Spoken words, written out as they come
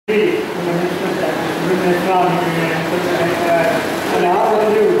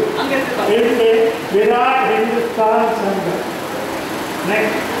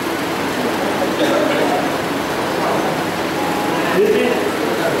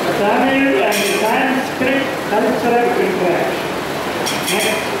and Sanskrit cultural interaction.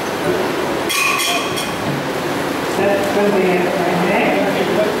 Next. That's something next.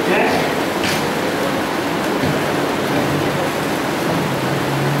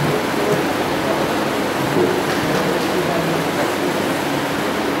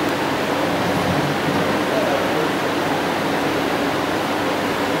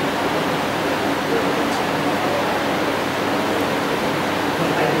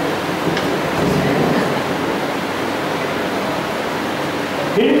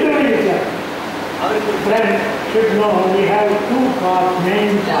 Hinduism, friends should know we have two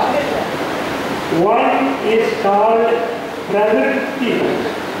main parts. One is called Pravritti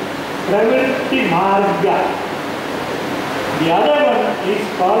Marga. The other one is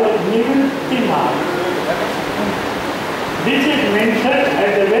called Nivritti Marga. This is mentioned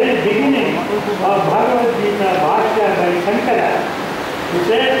at the very beginning of Bhagavad Gita Bhashya by Shankara. He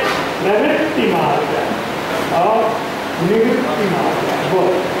said Pravritti Marga or Nivritti Marga,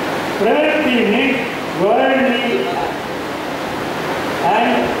 both. Pravritti means worldly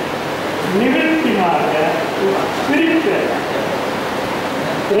and Nivritti Marga spiritual.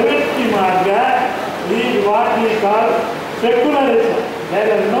 Pravritti Marga is what we call secularism. There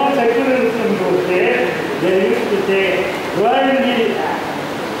is no secularism those days. They used to say worldly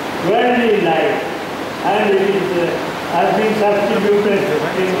life, and it is, has been substituted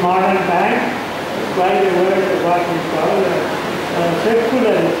in modern times by the word what we call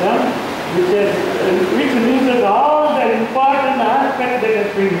secularism, which loses all the important aspects that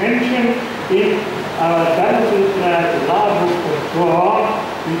have been mentioned in our Dharma Sutras, law book, and so on,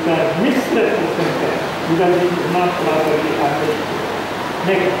 which are misrepresented because it is not properly understood.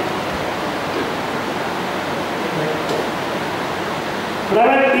 Next.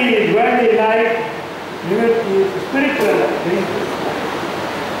 Pravritti is worldly life, Nivritti is spiritual life.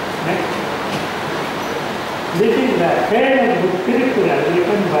 Next. This is the famous book Thirukkural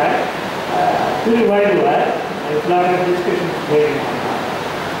written by Thirukkural. There is a lot of discussions going on now.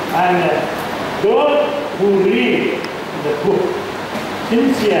 And those who read the book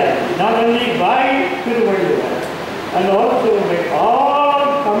sincerely, not only by Thirukkural, and also by all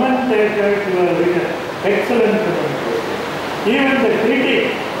commentators who have written excellent commentators, even the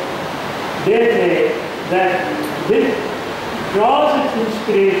critics, they say that this draws its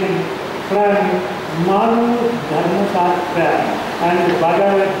inspiration from Manu Dharma and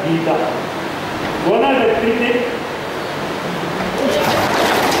Bhagavad Gita. One of the critics,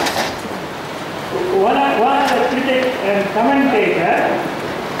 and commentator,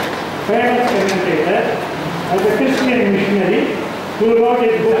 famous commentator, was a Christian missionary who wrote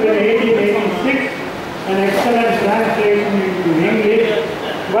his book in 1886, an excellent translation into English,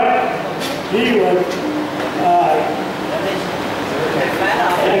 but he was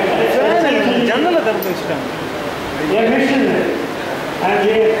a missionary, and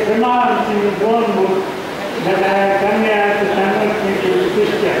he pronounced in his own book that I have come here to convert me to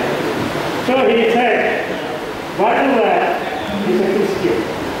Christian. So he said, whatever is a Christian,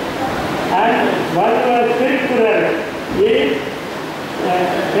 and whatever Thirukkural is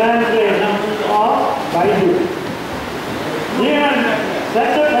translation of Bible. Even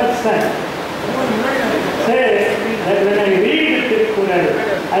such a person says that when I read Thirukkural,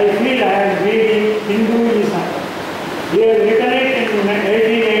 I feel I am reading Hinduism. He has written it in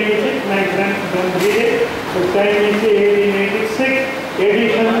 1886, my friends don't read it, but time is the 1886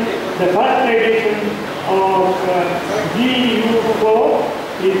 edition, the first edition of GUO.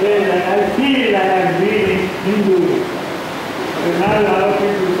 He says that I feel I am reading Hinduism. But now a lot of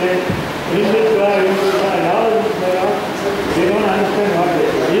people say, Hindutva, they don't understand what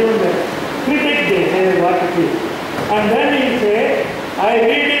it is. Even the critic, they say what it is. And then he says, I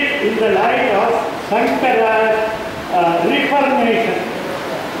read it in the light of Sankara's reformation.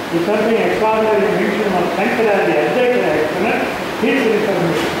 There's something extraordinary mention of Sankara, the Advaita exponent, his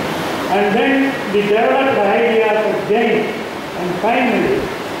reformation. And then we developed the ideas of Jain. And finally,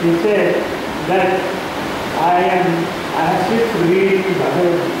 he said that I am as if reading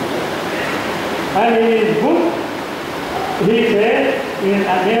Bhagavad Gita. And in his book, he says, in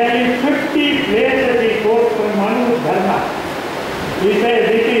nearly 50 places he quotes from Manu Dharma. He says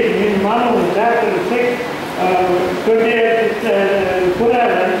it is in Manu chapter 6, 20th Pural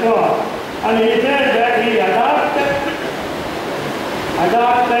and so on. And he says that he adopted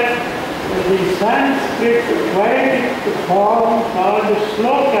the Sanskrit Vedic form called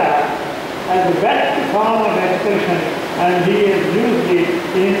sloka as the best form of expression, and he has used it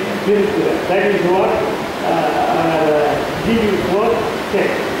in Thirukkural. That is what GU4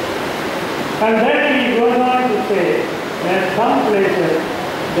 says. And then he goes on to say that some places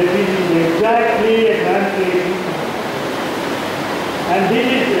that it is the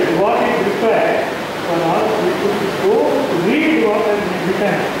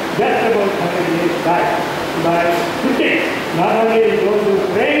written just about 100 years back by critics, not only those who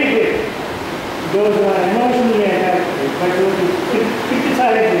praise it, those who are emotionally attached to it, but those who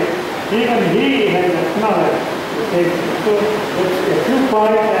criticize it. Even he has acknowledged it. So, a few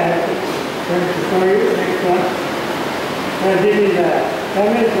points I have to show you. Next one. This is a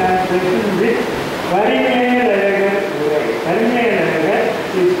Tamil translation with Parimelagar. Parimelagar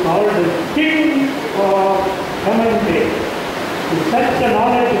is called the king of commentary. He is such a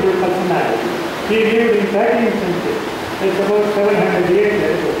knowledgeable personality. He lived in 13th century. It's about 700 years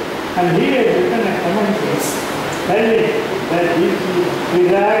ago. And he has written a commentary telling that this is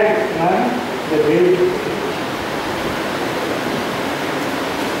derived from the Vedas.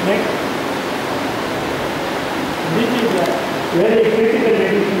 Next. This is a very critical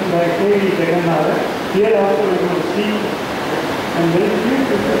edition by K.V. Jagannath. Here also we will see, and very few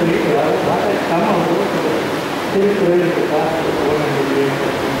people read what has come out of the Thirukkural in the past 400 years.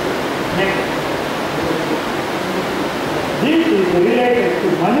 Next. This is related to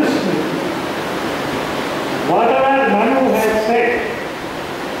Manusmriti. Whatever Manu has said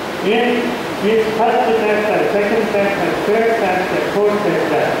in his first chapter, second chapter, third chapter, fourth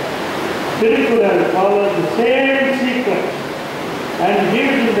chapter, Thirukkural follows the same sequence and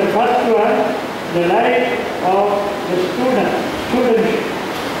gives in the first one the life of the studentship.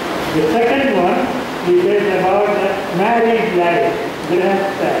 The second one is about the married life,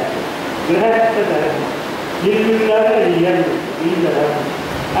 Grihastha Dharma,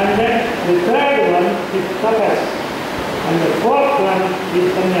 and then the third one is tapas, and the fourth one is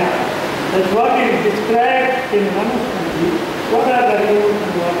sannyasa. That's what is described in Manusmriti. What are the rules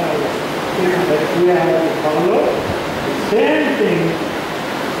and what are the things that we have to follow? The same thing,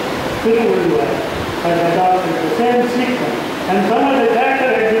 Thirukkural has adopted the same sequence. And some of the chapter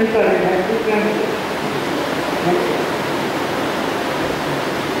has been has to translate.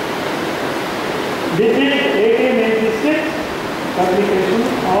 This is 1886 publication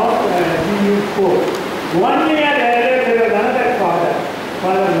of DU4. 1 year earlier there was another father,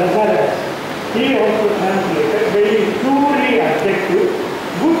 R.Nagasamy. He also translated, very truly objective,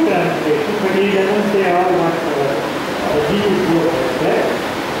 good translation, but he doesn't say all what DU4 said.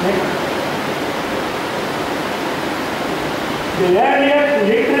 Next. The earliest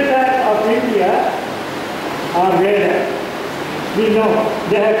literature of India are Vedas. We know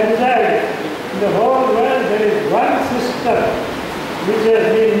they have preserved. In the whole world there is one system which has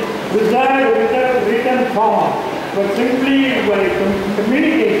been preserved without written form, but simply by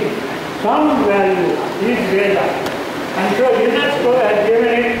communication. Sound value is Veda. And so UNESCO has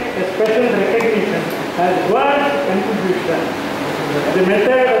given it a special recognition as world contribution. The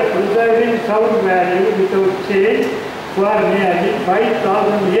method of preserving sound value without change for nearly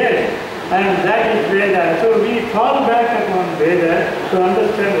 5,000 years. And that is Veda. So we fall back upon Veda to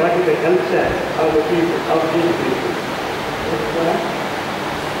understand what is the culture of the people, of these people.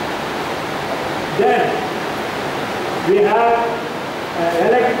 Then we have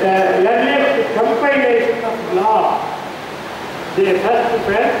earliest compilation of law. They first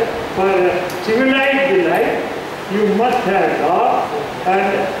felt for civilized life, you must have law,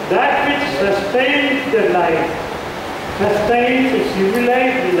 and that which sustains the life, sustains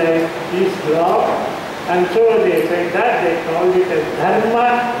civilized life is law, and so they said that, they called it as Dharma,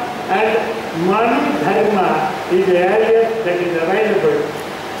 and Manu Dharma is the earliest that is available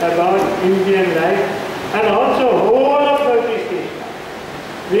about Indian life, and also whole of Southeast Asia.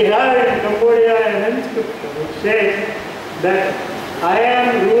 We have in Cambodia an inscription which says that I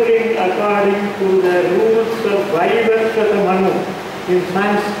am ruling according to the rules of VHS Manu in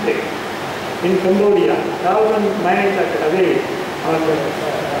Sanskrit. In Cambodia, 1,000 miles away on the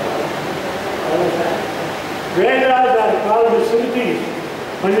other side. Vedas are called Srutis,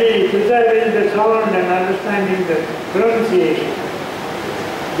 only preserving the sound and understanding the pronunciation.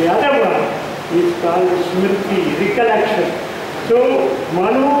 The other one is called Smriti, recollection. So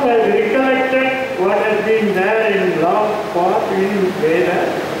Manu has recollected what has been there in law form in Vedas,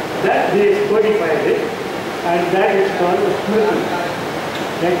 that he has codified it, and that is called Smriti.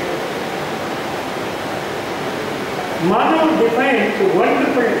 Next. Manu defines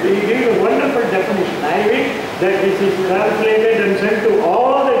wonderful, he gives a wonderful definition. I wish that this is translated and sent to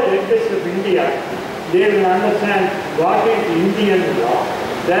all the judges of India. They will understand what is Indian law.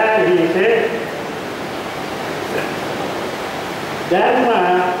 There he says,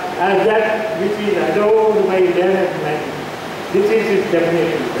 Dharma as that which is adored by learned men. This is his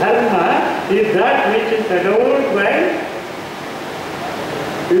definition. Dharma is that which is adored by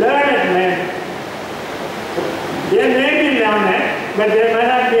learned men. They may be learned, but they may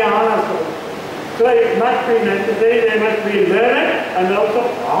not be honest. So So it must be necessary, they must be learned and also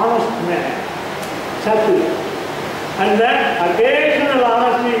honest men. Subtle. And then occasional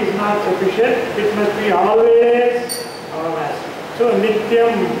honesty is not sufficient, it must be always honest. So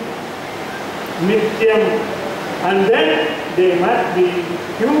Nityam. And then they must be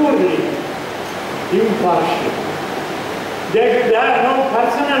purely impartial. There should have no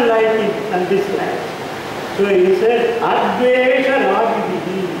personal liking and dislike. So he says, Advesha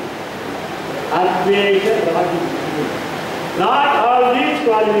Rajivihi. Advesha Rajivihi. Not all these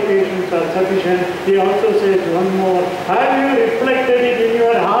qualifications are sufficient. He also says one more. Have you reflected it in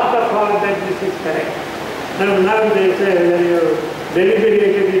your heart of heart that this is correct? Now they say whether you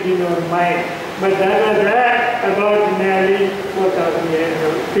deliberated it in your mind. But that was that about nearly 4,000 years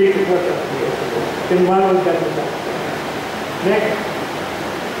ago, 3 to 4,000 years ago. In one of that. Next.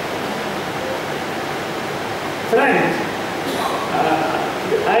 Friends,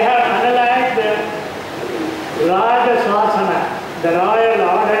 I have analyzed the Raja-sasana, the royal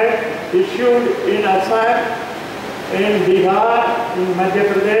order issued in Assam, in Bihar, in Madhya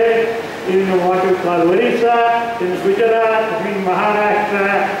Pradesh, in what you call Orissa, in Gujarat, in Maharashtra,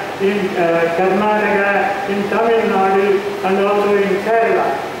 in Karnataka, in Tamil Nadu, and also in Kerala.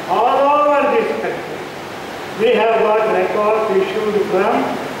 All over this country, we have got records issued from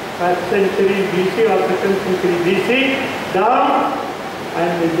 1st century BC or 2nd century BC down,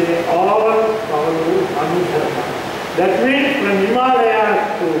 and they all follow Manu Dharma. That means from Himalayas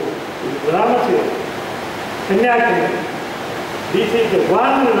to Ramasya, Kanyakumari. This is the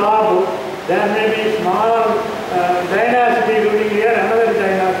one law book. There may be small dynasty ruling here, another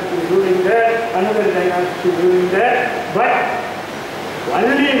dynasty ruling there, another dynasty ruling there, but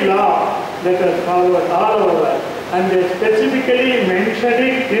only law that was followed all over. And they specifically mentioned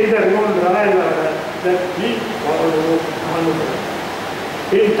it in their own royal order that we follow Manu Dharma.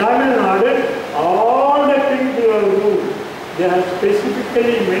 In Tamil Nadu, all the things you have ruled, they have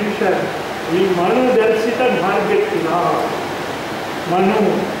specifically mentioned in Manu Darsita Margatina. Manu.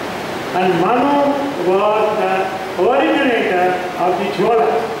 And Manu was the originator of the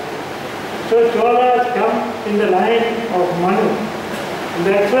Cholas. So Cholas come in the line of Manu. And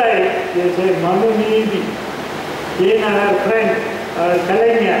that's why they say Manu Nidhi. In our friend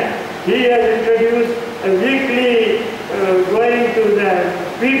Kalanya, he has introduced a weekly going to the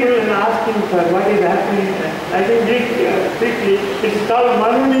people and asking for what is happening. I think weekly, it's called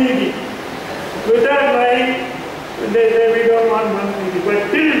Manu Nidhi. Without knowing, they say we don't want Manu Nidhi, but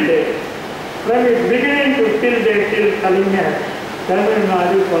till date, from its beginning to till date, till Kalanya, Tamil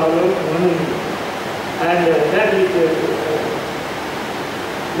Nadu follows Manu Nidhi. And that is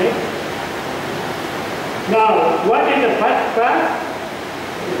next. Now, what is the first part?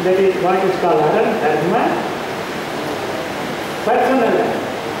 That is what is called Dharma. Personal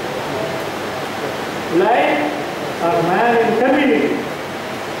life of man in community.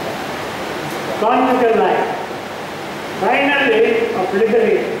 Conjugal life. Final aim of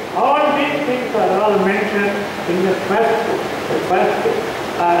liberation. All these things are all mentioned in the first book. The first book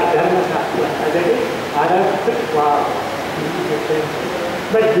Dharma Shastra. That is Arastha.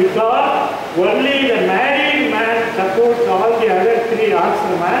 But because only the married man supports all the other 3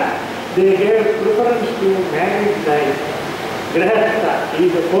 ashramas, they gave preference to married life. Grihastha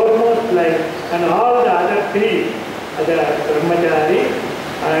is the foremost life, and all the other 3, the brahmachari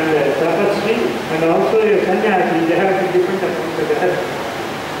and tapasvi, and also the sannyasi, they have to depend upon the grihastha.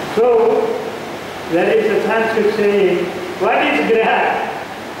 So, there is a Sanskrit saying, what is griha?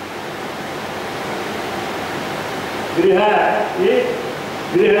 Griha is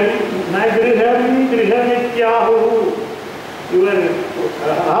Grihamityahu. Your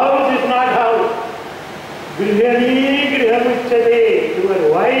house is not house. Grihani Grihamicchade.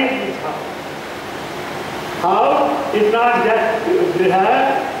 Your wife is house. House is not just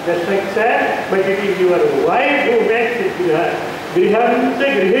Griha, the structure, but it is your wife who makes it Griha. Grihamcha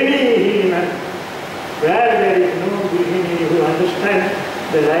Grihini. Where there is no Grihini who understands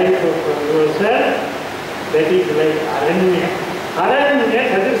the life of yourself, that is like Aranya. Aranya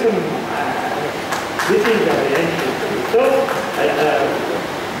Sadhusam. This is the ancient. So,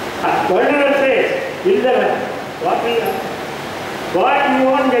 whatever says, what you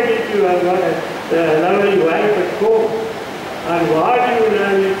won't get if you have got a lovely wife at home, and what you will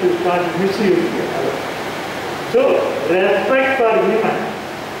have if you start misusing it. So, respect for women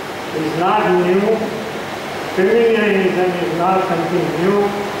is not new. Feminism is not something new.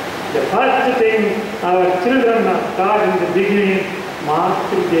 The first thing our children are taught in the beginning,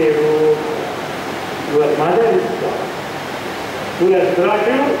 Matri Devo, your mother is God, who has brought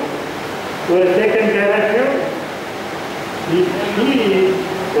you, who has taken care of you. If she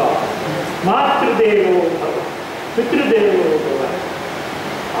God. Matrudevo Bhava, Pitrudevo Bhava,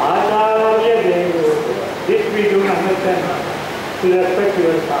 Acharya Devo Bhava. This we don't understand now. To respect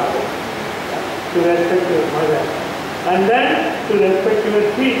your father, to respect your mother, and then to respect your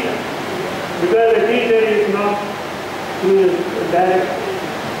teacher. Because the teacher is not through direct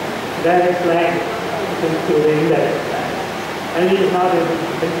line, through the indirect line. And he is not able to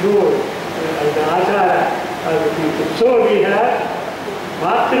control the Acharya of the teacher. So we have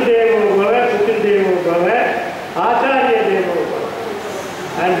Matrudevo Bhava, Pitrudevo Bhava, Acharya Devo Bhava.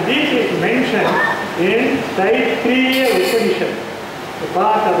 And this is mentioned in Taittiriya Upanishad, the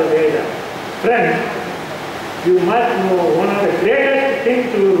part of the Veda. Friends, you must know one of the greatest things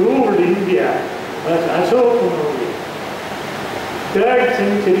who ruled India was Ashoka, 3rd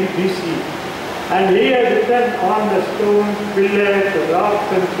century BC. And he has written on the stones, pillars, the rocks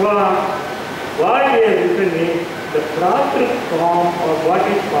and so on. What he has written is the proper form of what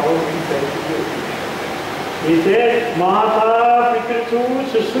is found inside the Upanishad. He says, Mata Pitrusu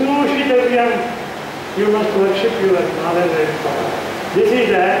Susushitavyam. You must worship your mother and father. This is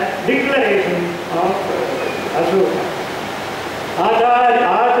a declaration of Ashoka.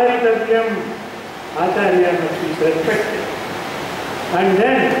 Acharitavyam. Acharya must be respected. And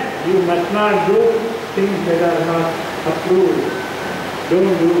then you must not do things that are not approved.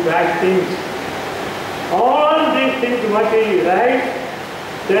 Don't do bad things. All these things what he writes,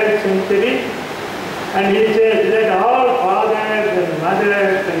 3rd century, and he says that all fathers and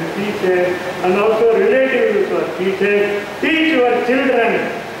mothers and teachers and also relatives or teachers teach your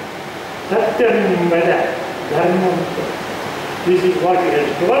children Satyam Veda, Dharmam. This is what he has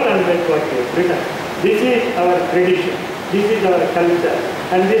told and that's what he has written. This is our tradition. This is our culture.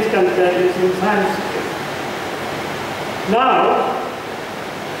 And this culture is in Sanskrit. Now,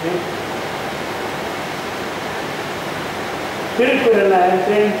 Thirukkural, I am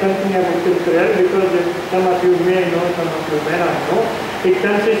saying something about Thirukkural because some of you may know, some of you may not know. It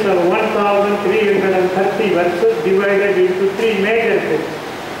consists of 1,330 verses divided into 3 major books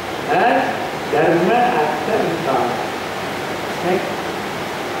as Dharma, Artha and Kama. Next.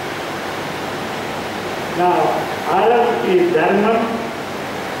 Now, Aram is Dharma,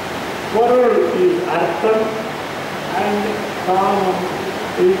 Porul is Artham and Kama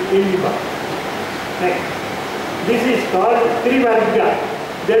is Imba. Next. This is called Trivarga.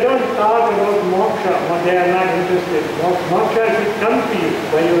 They don't talk about moksha, but they are not interested. Moksha should come to you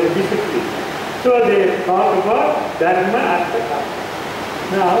by your discipline. So they talk about Dharma, Artha, Kama.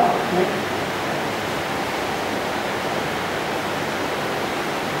 Now, next.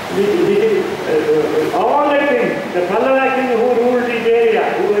 All the kings, the Pallava king who ruled this area,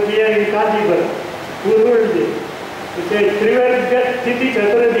 who was here in Kanchipuram, who ruled this. He said, Trivarga Sthiti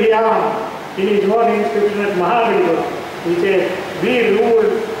Chaturadhiyam. In his own inscription at Mahabalipuram, he says, we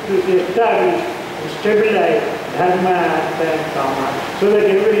ruled to establish and stabilize Dharma, Artha and Kama, so that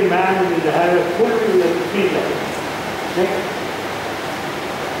every man will have a full free life. Next.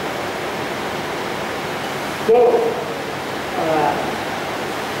 So,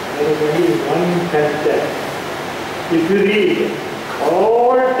 there is only one culture. If you read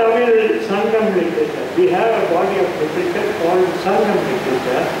all Tamil Sangam literature, we have a body of literature called Sangam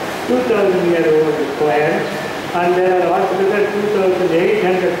literature, 2,000-year-old poems, and there are altogether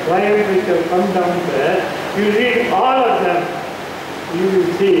 2,800 poems which have come down there. You read all of them, you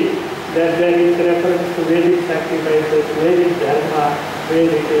will see that there is reference to Vedic sacrifices, Vedic Dharma,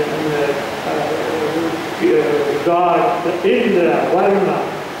 Vedic God, Indra, Varuna,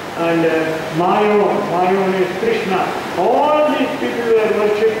 and Mayon is Krishna. All these people were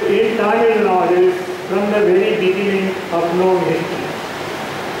worshipped in Tamil Nadu from the very beginning of known history.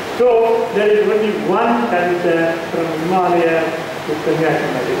 So there is only one culture from Himalaya to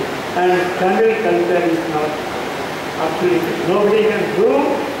Kanyakumari, and Tamil culture is not absolutely. Nobody can do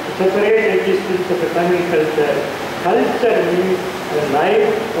separate existence of the Tamil culture. Culture means the life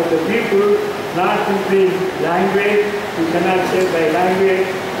of the people, not simply language. You cannot say by language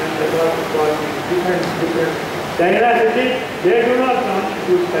and the God different diversity. They do not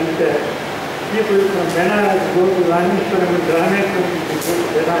constitute culture. People from Benares go to Rameshwaram and Rameshwaram to go to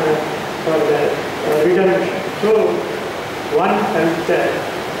Benares for the redemption. So, one culture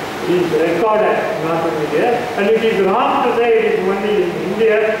is recorded not only there, and it is wrong to say it is only in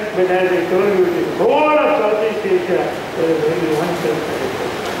India, but as I told you, it is whole of Southeast Asia, there is only one culture.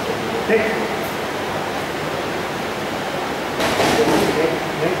 Next.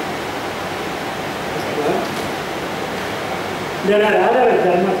 Next. There are other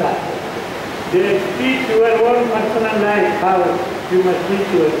Dharma sastras. They teach your own personal life, how you must teach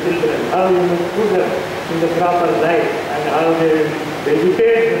your children, how you must put them in the proper life, and how they will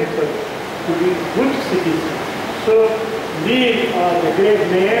educate themselves to be good citizens. So these are the great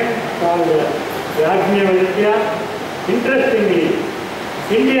name called Yajnavalkya. Interestingly,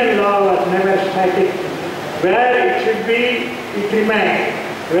 Indian law was never static. Where it should be, it remained.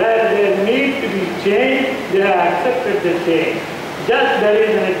 Where there need to be change, they have accepted the change. Just there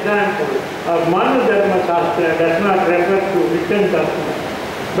is an example of Manu Dharma sastra does not refer to written document.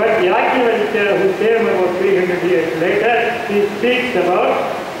 But Yajnavalkya, who came about 300 years later, he speaks about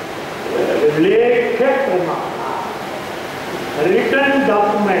Lekha Pramana. A written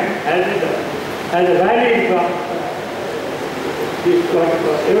document as a valid is what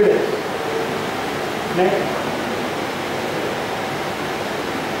evidence. Next.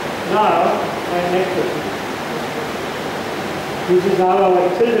 Now, my next question. This is how our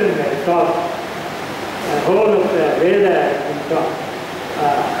children are taught. The whole of the Vedas has been taught.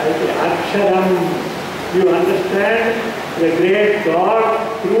 Aksharam. You understand the great God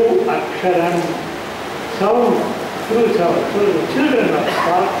through Aksharam. Sound, through sound. So the children are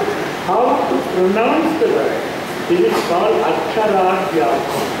taught how to pronounce the word. This is called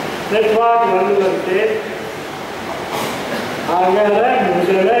Aksharadhyasam. That's what Valluvar says. Agara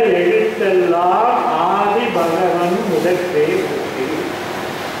Mudala Edithallam Adi Bhagavan Mudakre Mukti.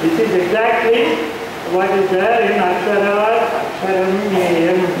 This is exactly what is there in Aksharam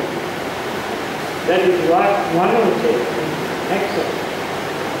Neyam. That is what Manu says. Next one.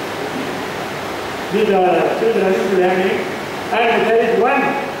 These are children learning. And there is one.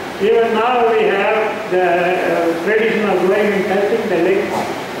 Even now we have the tradition of going and touching the legs,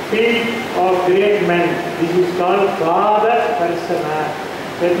 feet of great men. This is called Father Persona.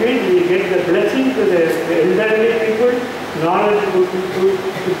 That means we get the blessing to the elderly people, knowledgeable people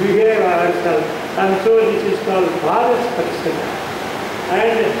to behave ourselves. And so this is called Father's Persona.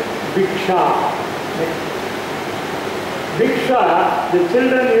 And Bhiksha. Bhiksha, the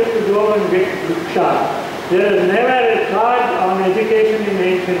children used to go and get Bhiksha. There was never a charge on education in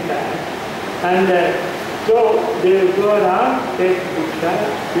ancient times. And so they will go around, take Bhiksha,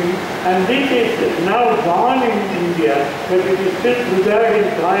 and this is now gone in India, but it is still preserved in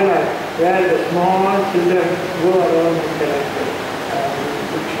Thailand, where the small children go around and collect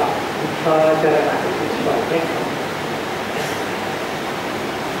Bhiksha. Bhiksha Charana, this is called.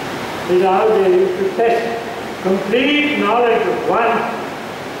 This is how they used to test complete knowledge of one.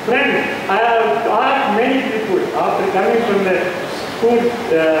 Friends, I have asked many people after coming from the school,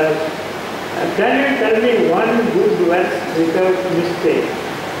 can you tell me one good verse without mistake?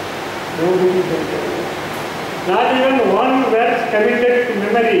 Nobody can tell you. Not even one verse committed to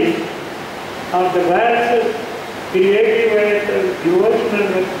memory of the verses, creative verses, devotional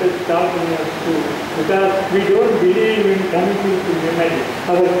verses taught in our school. Because we don't believe in committing to memory.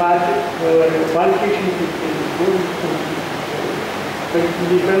 Our politicians don't. But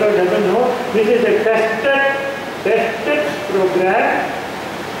the fellow doesn't know. This is a tested program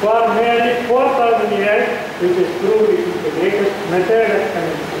for nearly 4,000 years, which is proved it is the greatest method of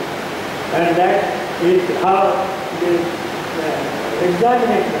communication. And that is how the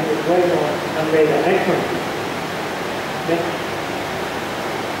examination is going on. And by the next one.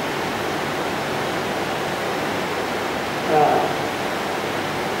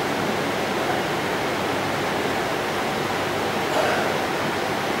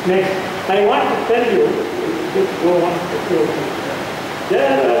 Next, I want to tell you, just go on to show you. There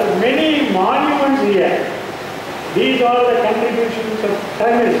are many monuments here. These are the contributions of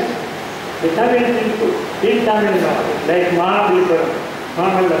Tamils, the Tamil people in Tamil Nadu, like Mahabalipuram,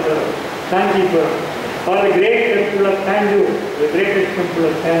 Kanchipuram, or the great temple of Tanjore, the greatest temple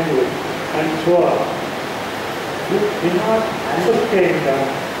of Tanjore, and so on. You cannot understand them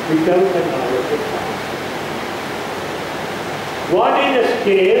without the knowledge of science. What is the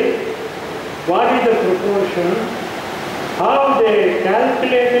scale? What is the proportion? How they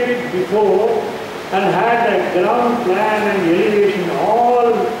calculated it before and had a ground plan and elevation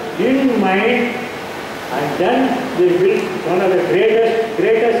all in mind, and then they built one of the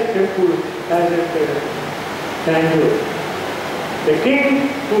greatest temples as at Tanjore. The king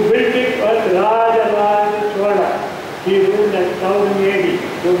who built it was Raja Chola. He ruled at 1000 AD.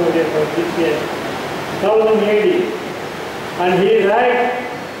 Don't know about this year. 1000 AD. And he writes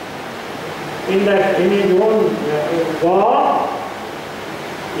in his own law,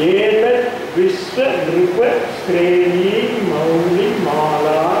 Etat Vishwa Nrupa Sreni Mauli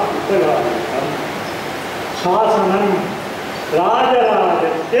Mala Uttaradikam Shasanam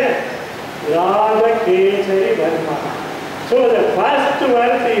Rajarajasya Raja Kesari Dharma. So the first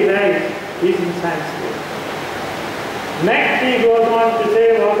verse he writes is in Sanskrit. Next he goes on to say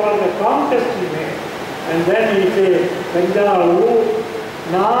what was the conquest he made. And then he says, Tanjavu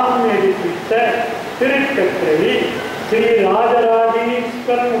Nam Edipitta Thirukkural Sri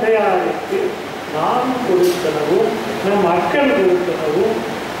Rajarajeshwaran Udayarikku Nam Koduttanavum Nam Akkal Koduttanavum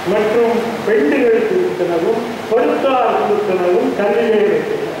மற்றும் பெண்டுகள் கொடுத்தனவும் பொறுத்தார் கொடுத்தனவும் கல்வியை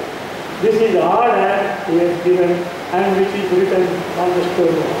வைக்கிறார். This is order he has given and which is written on the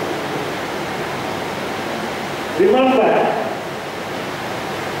stone. Remember,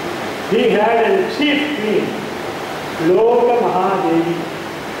 he had a chief queen, Loka Mahadevi.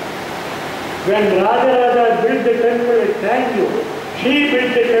 When Rajaraja built the temple at Tanjore, she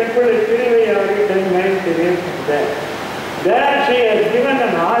built the temple at Tiruvayari 10 miles away from there. There she has given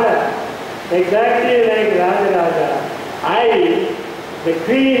an order, exactly like Rajaraja. I, the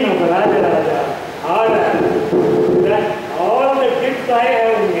queen of Rajaraja, order that all the gifts I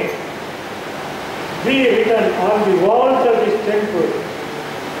have made be written on the walls of this temple,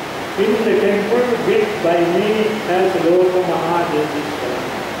 in the temple built by me as Loka Mahadevi.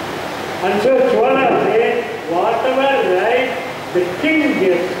 And so Chola said, whatever right the king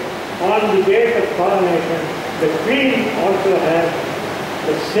gets on the date of coronation, the queen also has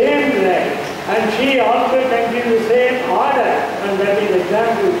the same right, and she also maintains the same order, and that is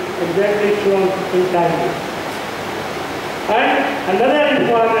exactly shown in Tanjore. And another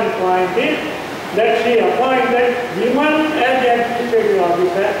important point is that she appointed women as the administrative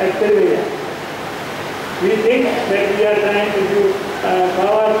officer at Tiruvayari. We think that we are trying to give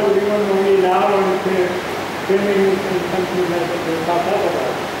power to women only now and feminism and something like that we talk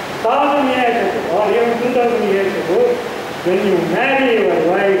about. 1,000 years ago, or even 2,000 years ago, when you marry your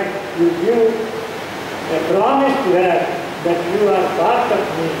wife, you give a promise to her that you are part of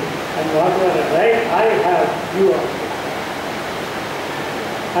me, and whatever right I have, you are.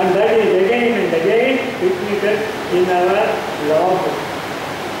 And that is again and again repeated in our law.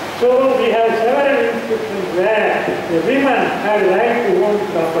 So we have several institutions where the women have right to own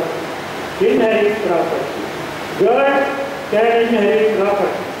property, inherit property. Girls can inherit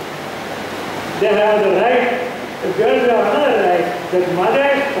property. They have the right, the girls have another right, that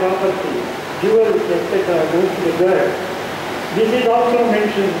mother's property, jewels, etc. goes to the girl. This is also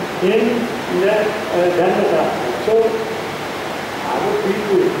mentioned in the Dharma. So other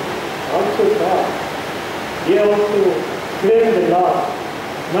people also thought, they also claim the law,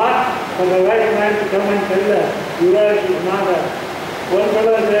 not for the white man to come and tell them, Virat is not a, one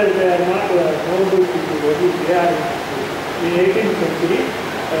fellow says they are not noble people, what is they are in the 18th century.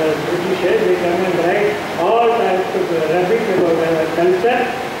 Britishers, they come and write all types of rubbish about our culture.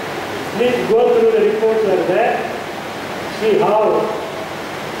 Please go through the reports are there, see how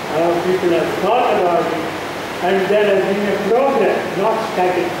people have thought about it, and there has been a progress, not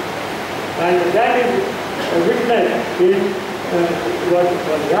static. And that is witnessed in what is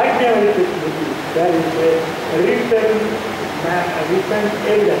called Yajnavalkya Smriti. There is a written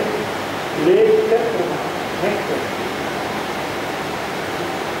evidence, later next one.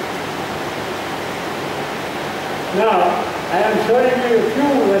 Now, I am showing you a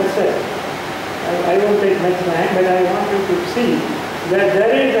few verses. I won't take much time, but I want you to see that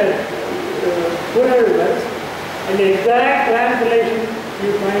there is a plural verse, and the exact translation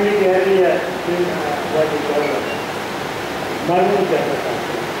you find it earlier in what is called Manu Dharma.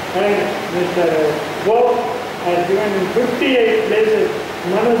 And Mr. Bob has given in 58 places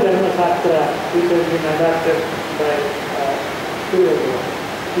Manu Dharma Sastra, which has been adopted by Thirukkural.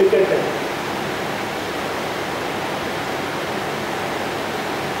 Look at that.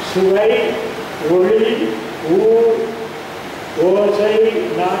 Suvai, Oli, Oor,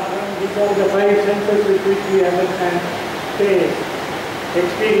 Osai, Nathan, these are the 5 senses with which we understand taste,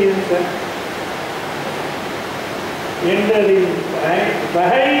 experience, entering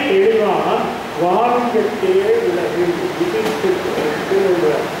Bahai Telivan, Vangate, this is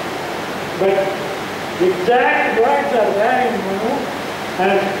the but exact words are there in Manu,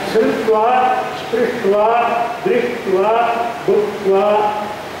 and Srutva, Sprishtva, Drishtva, Bhuktva,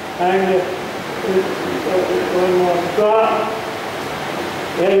 and one more Tva,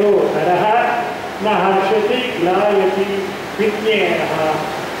 Yayo, Naraha, Naharshati, Glayati, Pitnyenaha,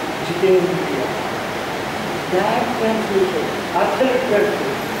 Jitendriya. That translation, absolute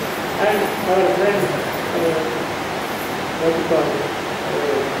question. And our friend, what you call it,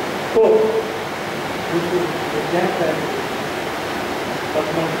 Pope, this is the exact translation.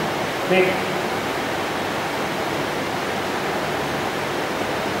 Padma, next.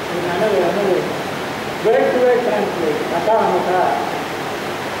 Another word translation, Akamata.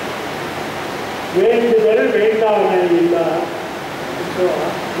 Vendidal Vendavanayilla. So,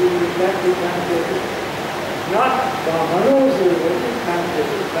 we will exactly translate it. Not the Manu's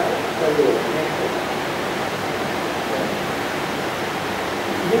translated by the Lord.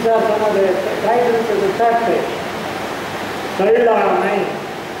 These are some of the titles of the third page. Kallamai,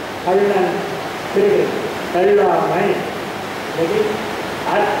 Kallan, Kallamai. That is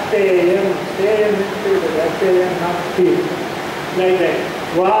Atteyam, Teyam is Atteyam, not T. Like that.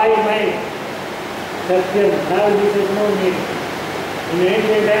 Vaimai, Satyam. Now this is no meaning. In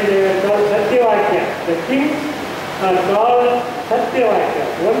ancient times they were called Satyavakya. The kings are called Satyavakya.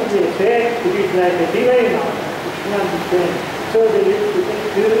 Once they say it is like a divine honor. It should not be changed. So they used to say,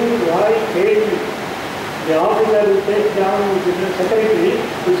 Thiru, Vai, Kevi. The officer who takes down the secretary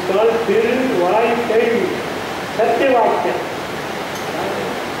is called Thiru, Vai, Kevi. Satyavakya.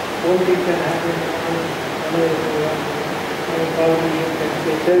 One thing can happen,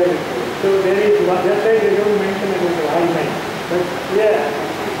 so there is one, that's why they don't mention about the Vai. But yeah,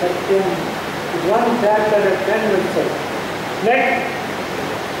 Satyam is one chapter of 10 verses. Next,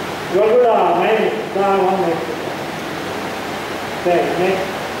 Vagula, Mai, one verse. Okay, next.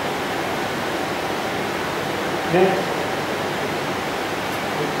 Next.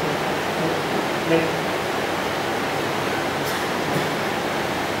 Next.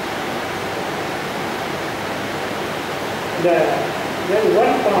 There is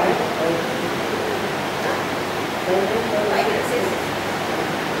one point.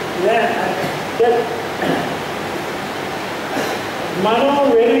 Yes. Manu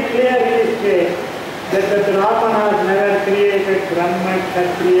very clear in his case that the Brahmanas never created Brahma,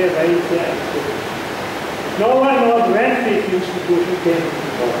 Kshatriya, Vaishya, etc. No one knows when this institution came into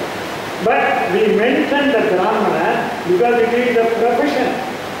power. But we mention the Brahmana because it is a profession.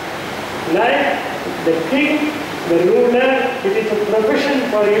 Like the king, the ruler, it is a profession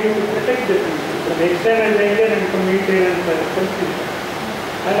for him to protect the people from external danger and from internal confusion.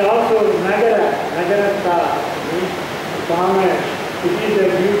 And also Nagarata, farmers, it is a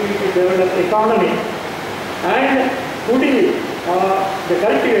duty to develop economy. And Kudi, the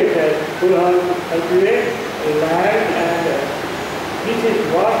cultivators who have to cultivate land, and this is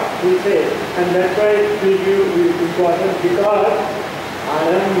what we say. And that's why we give importance because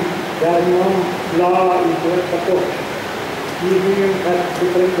Aram, Dharmam, law is your support. You have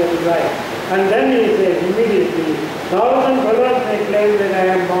different that is right. And then he says immediately, thousand brothers may claim that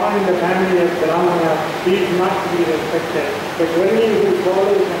I am born in the family of Brahmana, he is not to be respected. But when he who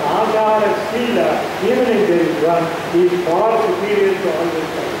follows an Agara Sila, even if there is one, he is far superior to all this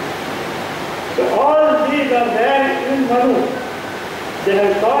time. So all these are there in Manu. They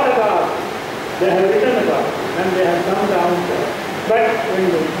have thought about, they have written about, and they have come down to it. But when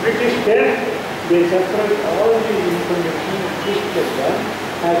the British came, they separate all these information and twisted them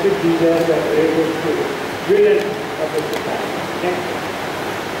as if these are the greatest villains of the society. Next.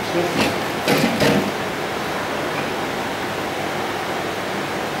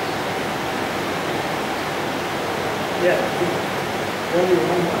 Yes. Only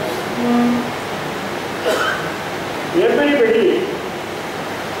one more. Everybody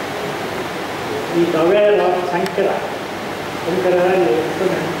is aware of Sankara. Sankara is the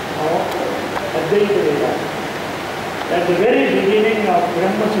exponent of Advaita Vedas. At the very beginning of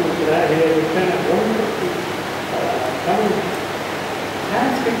Brahma Sutra, he has written a wonderful Tamil.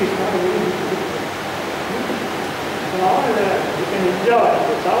 Sanskrit is not a very good. So all you can enjoy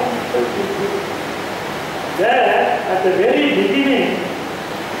the sound so good. There, at the very beginning,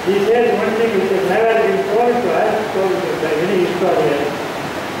 he says one thing which has never been told to us, told by any historian.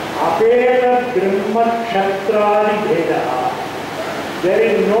 Apeta Brahma Kshatradi Vedaha. There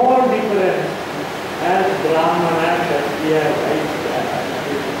is no difference as Brahmana, Kshatriya, Vaishya.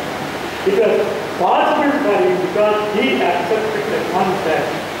 It was possible for him because he accepted the concept,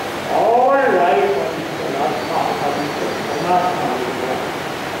 all life of Parmatma.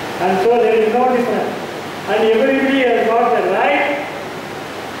 And so there is no difference. And everybody has got the right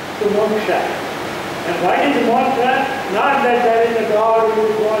to moksha. And what is moksha? Not that there is a God who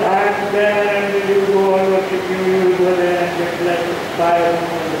will go hand there and you go and worship you, you will go there and get like fire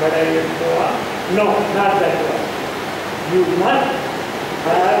and whatever and so on. No, not that one. You must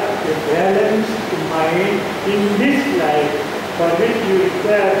have a balanced mind in this life for which you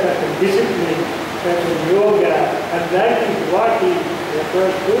require certain discipline, certain yoga, and that is what he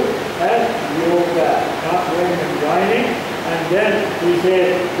refers to as yoga, not going and joining. And then he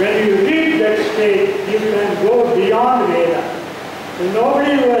says, when you reach that stage, you can go beyond Veda. And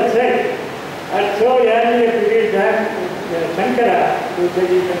nobody who has said, at so early a period that Shankara, who said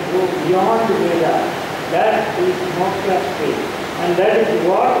you can go beyond Veda, that is moksha state. And that is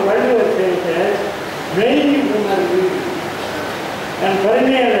what Valliva says as many Brahma. And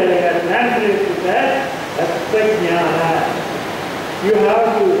Presentaion translates it as Tattva-jnana. You have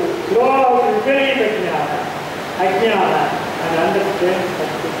to throw out Viparita jnana, ajnana, and and understand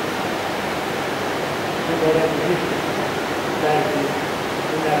something. There are many things like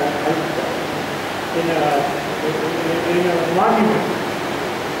in a culture, in a monument.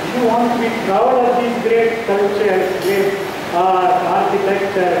 If you want to be proud of these great cultures, great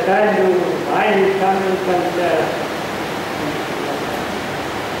architecture, Hindu, Tamil culture,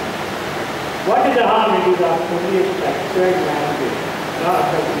 what is the harm? It is only a structured language, not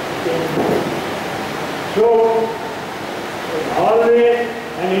a same. So, always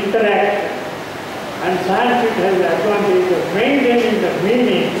an interaction. And Sanskrit has the advantage of maintaining the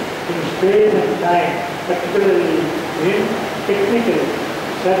meaning in space and time, particularly in technical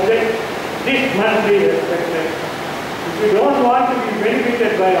subjects. This must be respected. If you don't want to be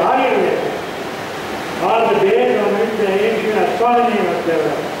benefited by Ayurveda, or the days on which the ancient astronomy was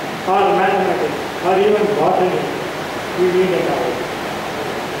developed, or mathematics, or even botany, you need a knowledge.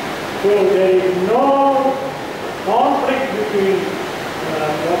 So there is no conflict between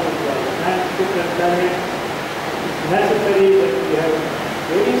what is called Sanskrit and Tamil. It's necessary that we have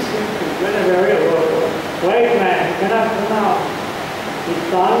very simple, whenever a white man cannot pronounce, his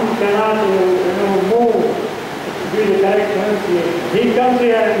tongue cannot move to be the correct pronunciation. He comes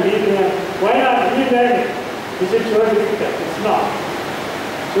here and he learns. Why not? He learns. Is it so difficult? It's not.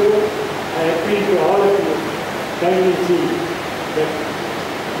 So I appeal to all of you, kindly see that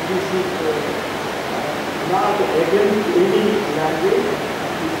this is not against any language,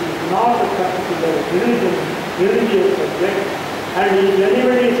 this is not a particular religious subject, and if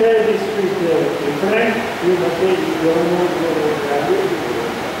anybody says this is different, you must say you don't know your language.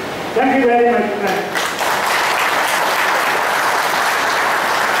 Thank you very much.